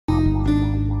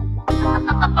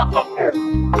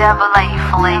Double A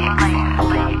flex.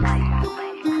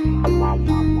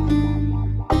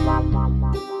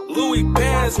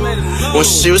 When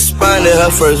she responded,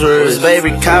 her first words,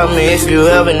 baby, call me if you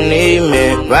ever need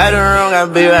me. Right or wrong, I'll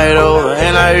be right over,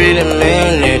 and I really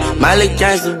mean it. My little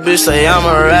gangsta bitch say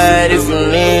I'ma ride if you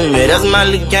need me. That's my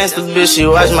little gangsta bitch, she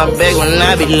watch my back when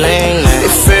I be leaning.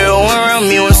 If everyone around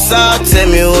me was soft, tell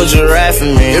me, would you ride for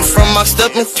me? If I'm boxed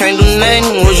up and can't do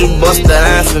nothing, would you bust that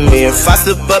line for me? If I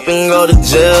slip up and go to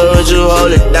jail, would you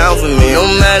hold it down for me? No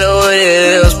matter what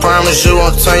it is, promise you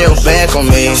won't turn your back on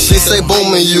me. She say,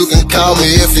 boom, and you can call me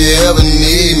if you ever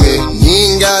need me. You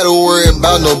ain't gotta worry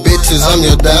about no bitches, I'm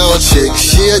your down chick.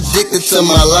 She addicted to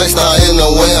my lifestyle in the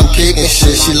way I'm kicking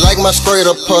shit. She like my straight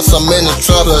up puss, I'm in the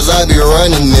trap cause I be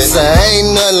running it. Say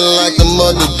ain't nothing like the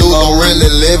mother dude, I'm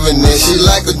really living it. She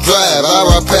like to drive, I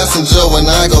ride passenger when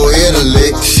I go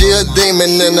Italy. She a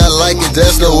demon and I like it,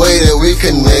 that's the way that we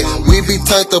connect. We be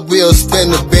turned up, we'll spin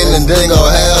the bin and then go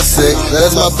have sex.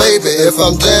 That's my baby, if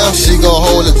I'm down, she gon'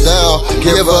 hold it down.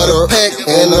 Give her the pack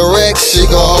and the rack, she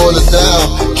gon' hold it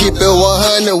down. Keep it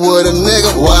 100 with a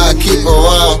nigga, why I keep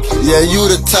around? Yeah, you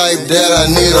the type that I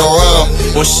need around.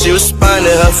 When she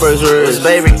responded, her first words,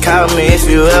 baby, call me if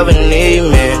you ever need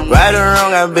me. Right or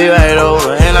wrong, I'll be right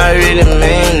over, and I really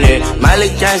mean it. My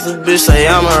little gangsta bitch say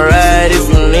I'ma ride if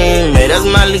you need me. That's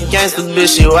my little gangsta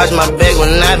bitch, she watch my back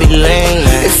when I be leaning.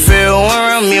 If everyone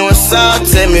around me was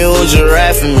soft, tell me, would you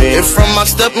ride for me? If I'm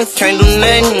boxed up and can't do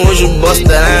nothing, would you bust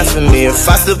that line for me? If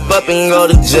I slip up and go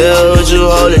to jail, would you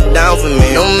hold it down for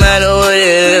me? No matter what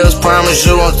it is, promise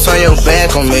you won't turn your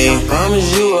back on me.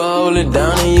 Promise you will hold it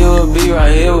down and you will be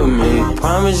right here with me.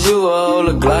 Promise you will hold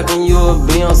a Glock and you will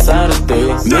be on side of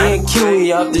things. Me and Q,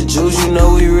 we off the juice, you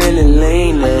know we really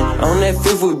leanin'. On that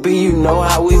fifth we be, you know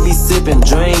how we be sippin',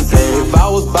 drinkin'. If I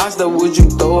was boxed up, would you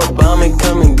throw a bomb and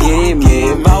come and get me?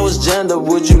 If I was jammed up,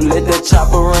 would you let that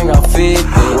chopper ring off 50?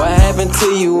 What happened to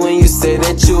you when you said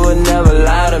that you would never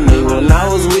lie to me? When I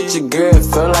was with your girl, it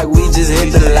felt like we just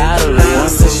hit the lottery.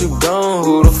 Since you gone,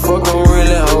 who the fuck gon'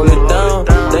 really hold it down?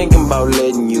 Thinking about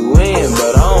letting you in,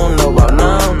 but I don't know about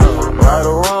now. Right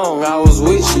or wrong, I was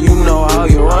with you, you know how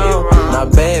you round.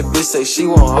 Not bad bitch say she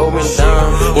won't hold me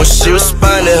down. When she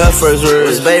responded, her first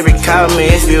words, baby, call me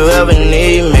if you ever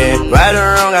need me. Right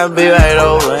or wrong, I'll be right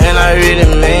over, and I really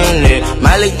mean it.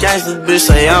 My little gangsta bitch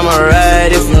say I'ma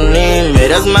ride if you need me.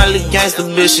 That's my little gangsta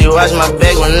bitch, she watch my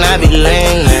back when I be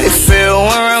leaning. If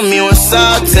everyone around me was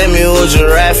soft, tell me, would you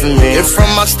ride for me? If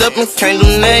I'm boxed up and can't do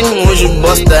nothing, would you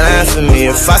bust that line for me?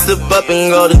 If I slip up and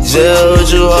go to jail,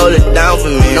 would you hold it down for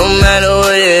me? No matter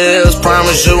what it is,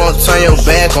 promise you won't turn your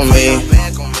back on me.